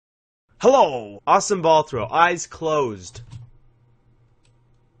Hello! Awesome ball throw. Eyes closed.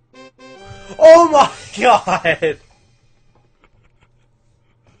 Oh my god!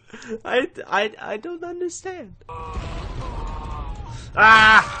 I don't understand.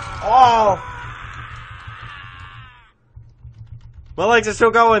 Ah! Oh! My legs are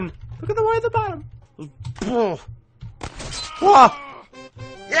still going. Look at the way at the bottom. Whoa!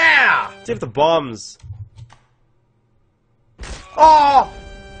 Yeah! See if the bombs. Oh!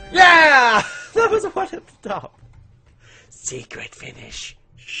 Yeah! That was one at the top. Secret finish.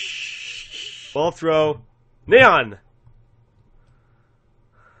 Shh. Ball throw. Neon.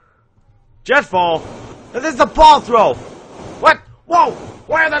 Jet fall. And this is the ball throw. What? Whoa!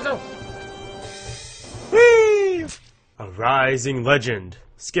 Why are there so? Whee! A rising legend.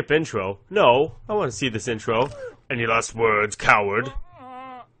 Skip intro. No, I want to see this intro. Any last words, coward?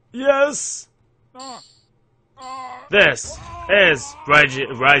 Yes. This is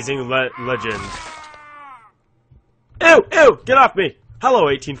rising legend. Ew! Ew! Get off me! Hello,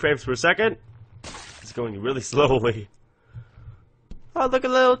 18 frames per second. It's going really slowly. Oh, look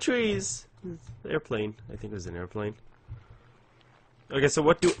at little trees. Airplane. I think it was an airplane. Okay, so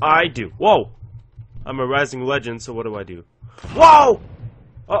what do I do? Whoa! I'm a rising legend, so what do I do? Whoa!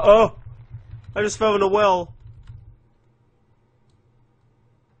 Uh-oh! I just fell in a well.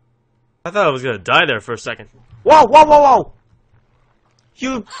 I thought I was gonna die there for a second. Whoa, whoa, whoa, whoa!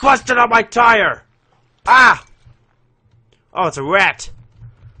 You busted out my tire! Ah! Oh, it's a rat.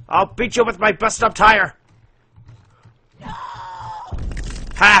 I'll beat you with my busted up tire. Ha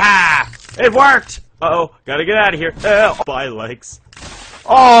ha! It worked! Uh-oh, gotta get out of here. Bye, legs.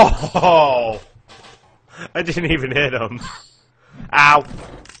 Oh! I didn't even hit him. Ow.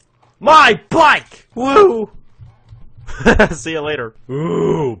 My bike! Woo! See you later.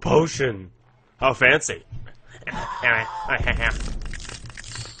 Ooh, potion. How fancy.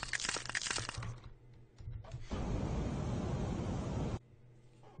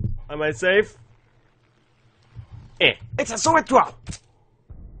 Am I safe? It's a sword throw!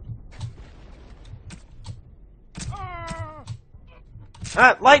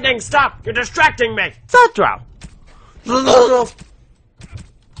 Lightning, stop! You're distracting me! Sword throw!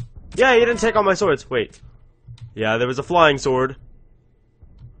 Yeah, you didn't take all my swords. Wait. Yeah, there was a flying sword.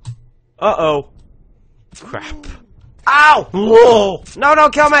 Uh-oh. Crap. Ow! Whoa! No,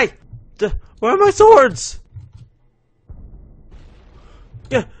 don't kill me! Where are my swords?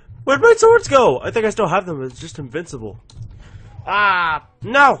 Yeah, where'd my swords go? I think I still have them. It's just invincible. Ah,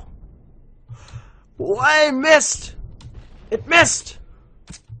 no! I missed! It missed!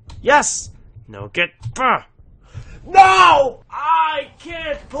 Yes! No, get... No! I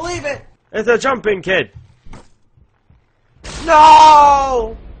can't believe it! It's a jumping kid.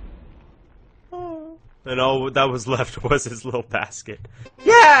 No! Oh. And all that was left was his little basket.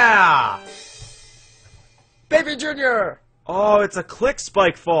 Yeah! Baby Junior! Oh, it's a click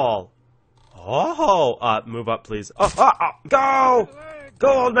spike fall. Oh, move up, please. Go!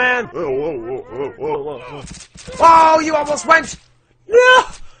 Go, old man! Oh, you almost went! No!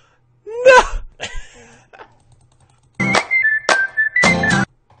 No!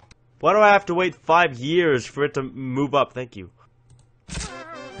 Why do I have to wait 5 years for it to move up? Thank you.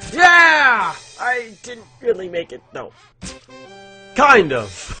 Yeah! I didn't really make it, no. Kind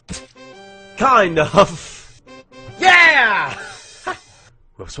of. Kind of. Yeah!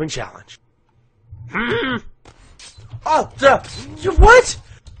 Rope swing challenge. Oh, what?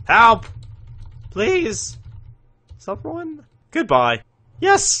 Help! Please. Someone? Goodbye.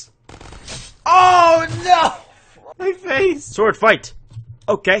 Yes! Oh, no! My face! Sword fight.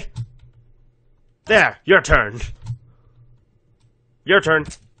 Okay. There, your turn. Your turn.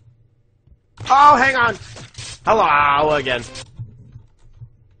 Oh, hang on. Hello again.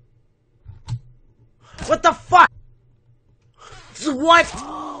 What the fuck? What?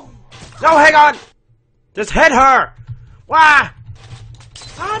 No, hang on. Just hit her. Wah!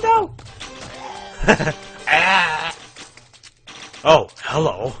 Ah, no. Ah. Oh,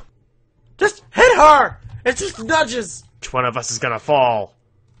 hello. Just hit her. It just nudges. Which one of us is gonna fall?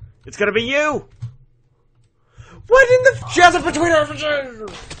 It's gonna be you. What in the? She has it between her.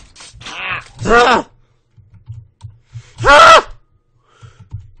 Ah. Ah.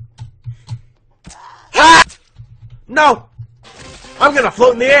 Ah. No! I'm gonna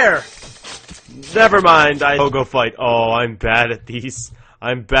float in the air! Never mind, pogo fight. Oh, I'm bad at these.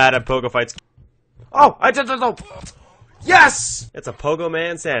 I'm bad at pogo fights. Oh, I did it! Yes! It's a pogo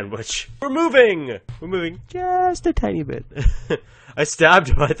man sandwich. We're moving! We're moving just a tiny bit. I stabbed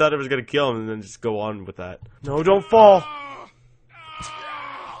him. I thought I was gonna kill him and then just go on with that. No, don't fall!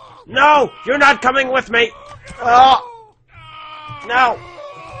 No! You're not coming with me! Oh! No!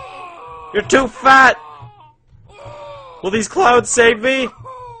 You're too fat! Will these clouds save me?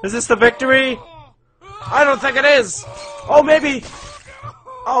 Is this the victory? I don't think it is! Oh, maybe!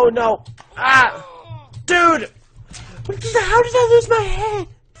 Oh, no. Ah! Dude! How did I lose my head?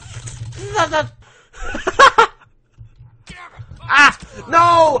 Ah!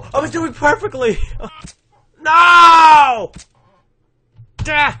 No! I was doing perfectly! No!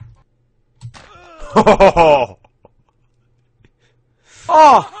 Oh!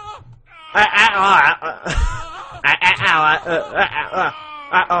 Oh!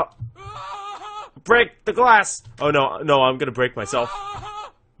 Break the glass! Oh no, no, I'm gonna break myself.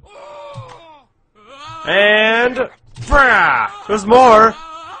 And there's more.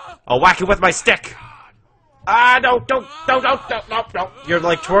 I'll whack it with my stick. Ah, no! You're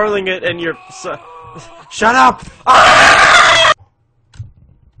like twirling it, and you're. Shut up! Ah!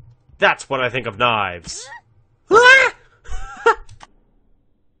 That's what I think of knives. Ah!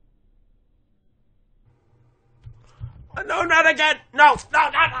 No, not again! No!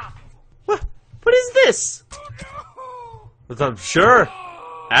 What is this? I'm sure.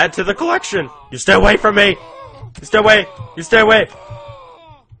 Add to the collection. You stay away from me. You stay away. You stay away.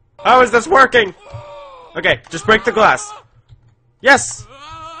 How is this working? Okay, just break the glass. Yes.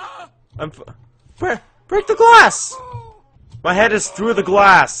 Break the glass. My head is through the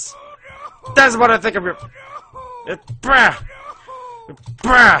glass. That's what I think of your.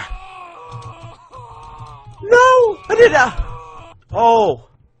 No, I did not. Oh.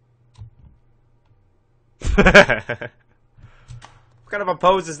 What kind of a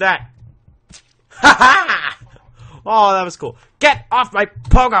pose is that? Ha ha! Oh, that was cool. Get off my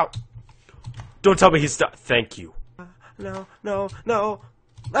pogo! Don't tell me he's stuck. Thank you. No.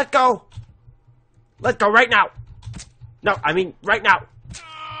 Let go! Let go right now! No, I mean right now.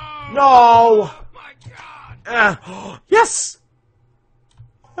 No! Oh my God! Yes!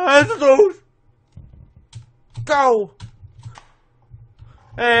 Go!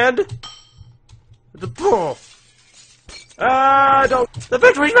 And the pull. Don't. The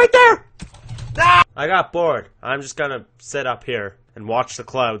victory's right there! Ah! I got bored. I'm just gonna sit up here and watch the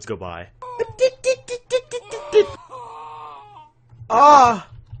clouds go by. Ah!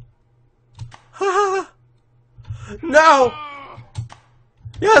 No!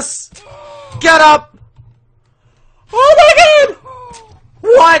 Yes! Get up! Oh my God!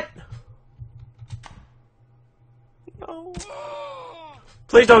 What? No.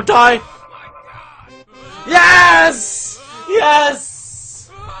 Please don't die. Yes! Yes!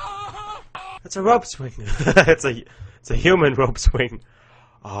 It's a rope swing. it's a human rope swing.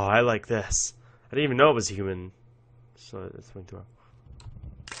 Oh, I like this. I didn't even know it was human. So it's swing through.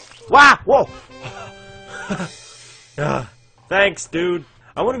 Wow! Whoa! Thanks, dude.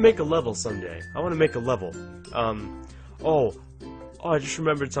 I want to make a level someday. I want to make a level. Oh, I just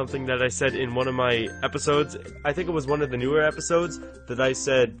remembered something that I said in one of my episodes. I think it was one of the newer episodes that I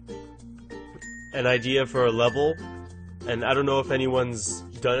said an idea for a level, and I don't know if anyone's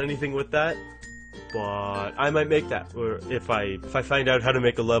done anything with that, but I might make that. Or if I find out how to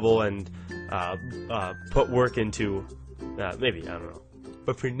make a level and put work into, maybe, I don't know.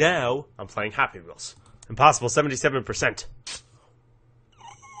 But for now, I'm playing Happy Wheels. Impossible 77%.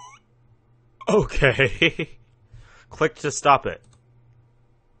 Okay. Click to stop it.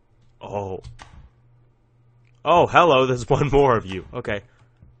 Oh. Oh, hello, there's one more of you. Okay.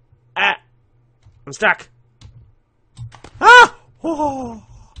 Ah! I'm stuck. Ah! Oh.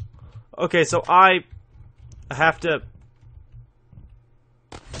 Okay, so I have to...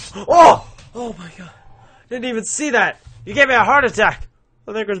 Oh! Oh my God. Didn't even see that. You gave me a heart attack.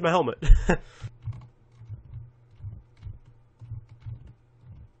 Oh, there goes my helmet.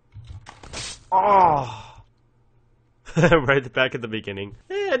 Oh! Right back at the beginning.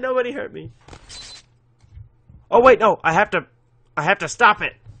 Eh, nobody hurt me. Oh wait, no, I have to stop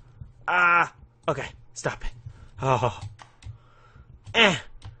it. Okay, stop it. Oh.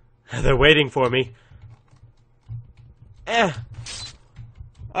 They're waiting for me. Yay!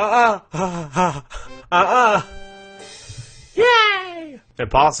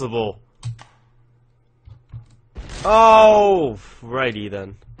 Impossible. Oh, righty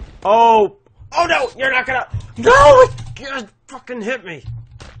then. Oh no, you're not gonna. No, you fucking hit me.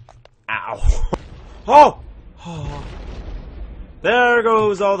 Ow. Oh. There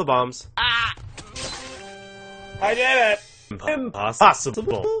goes all the bombs. Ah! I did it.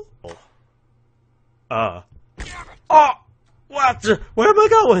 Impossible. Oh, what? Where am I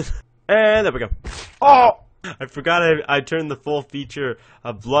going? And there we go. Oh, I forgot I turned the full feature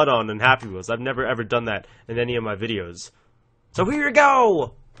of blood on in Happy Wheels. I've never ever done that in any of my videos. So here we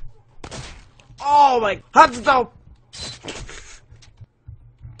go. Oh my,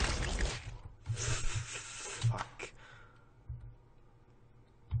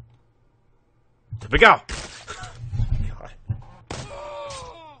 we go.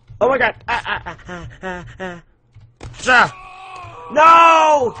 Oh my god.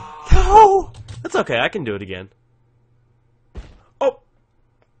 No! No! That's okay, I can do it again. Oh!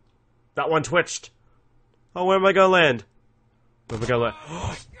 That one twitched. Oh, where am I gonna land? Where am I gonna land?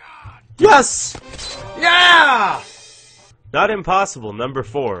 Yes! Yeah! Not impossible, number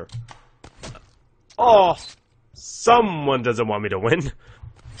 4. Oh! Someone doesn't want me to win.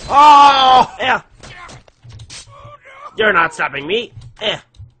 Oh! Yeah! You're not stopping me.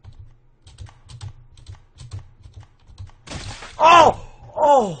 Oh!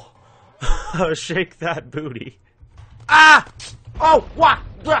 Oh! Shake that booty. Ah! Oh! What?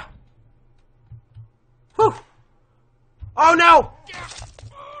 Whew! Oh no!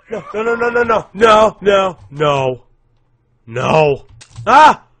 No! No! No! No! No! No! No! No! No! No!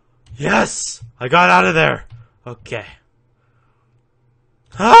 Ah! Yes! I got out of there. Okay.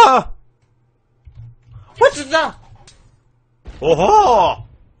 Ah! What's the? Oh!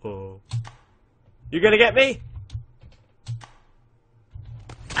 Oh! You gonna get me?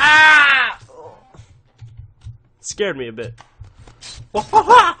 Ah! Scared me a bit.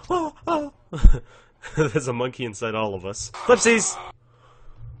 There's a monkey inside all of us. Flipsies!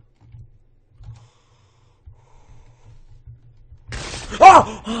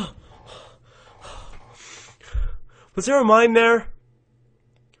 Oh! Was there a mine there?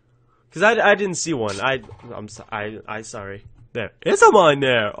 Cause I didn't see one. I'm sorry. There is a mine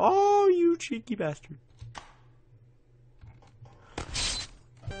there. Oh, you cheeky bastard!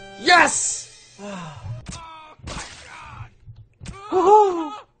 Yes!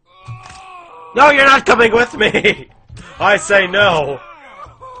 Oh. No, you're not coming with me. I say no.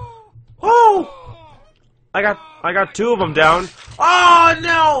 Oh! I got 2 of them down. Oh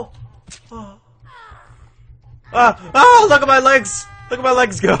no! Oh, look at my legs! Look at my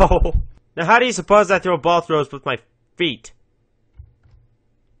legs go! Now, how do you suppose I throw ball throws with my feet?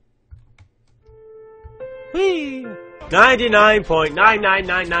 Whee!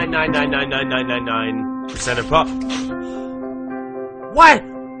 99.999999999% of pop. What?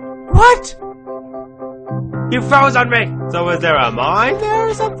 What? You froze on me! So is there a mine there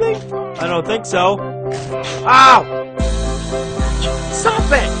or something? I don't think so. Ow!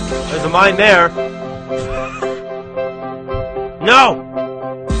 Stop it! There's a mine there. No!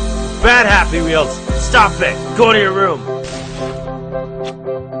 Bad Happy Wheels! Stop it! Go to your room!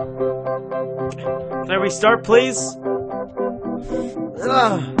 Can I restart, please?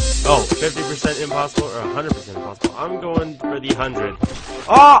 Ugh. Oh, 50% impossible or 100% impossible? I'm going for the 100.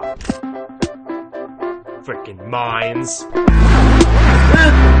 Oh! Frickin' mines.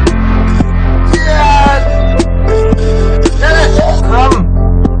 Yes! Come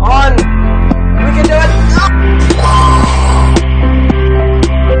on! We can do it!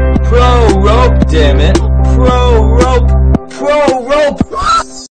 Pro rope, damn it!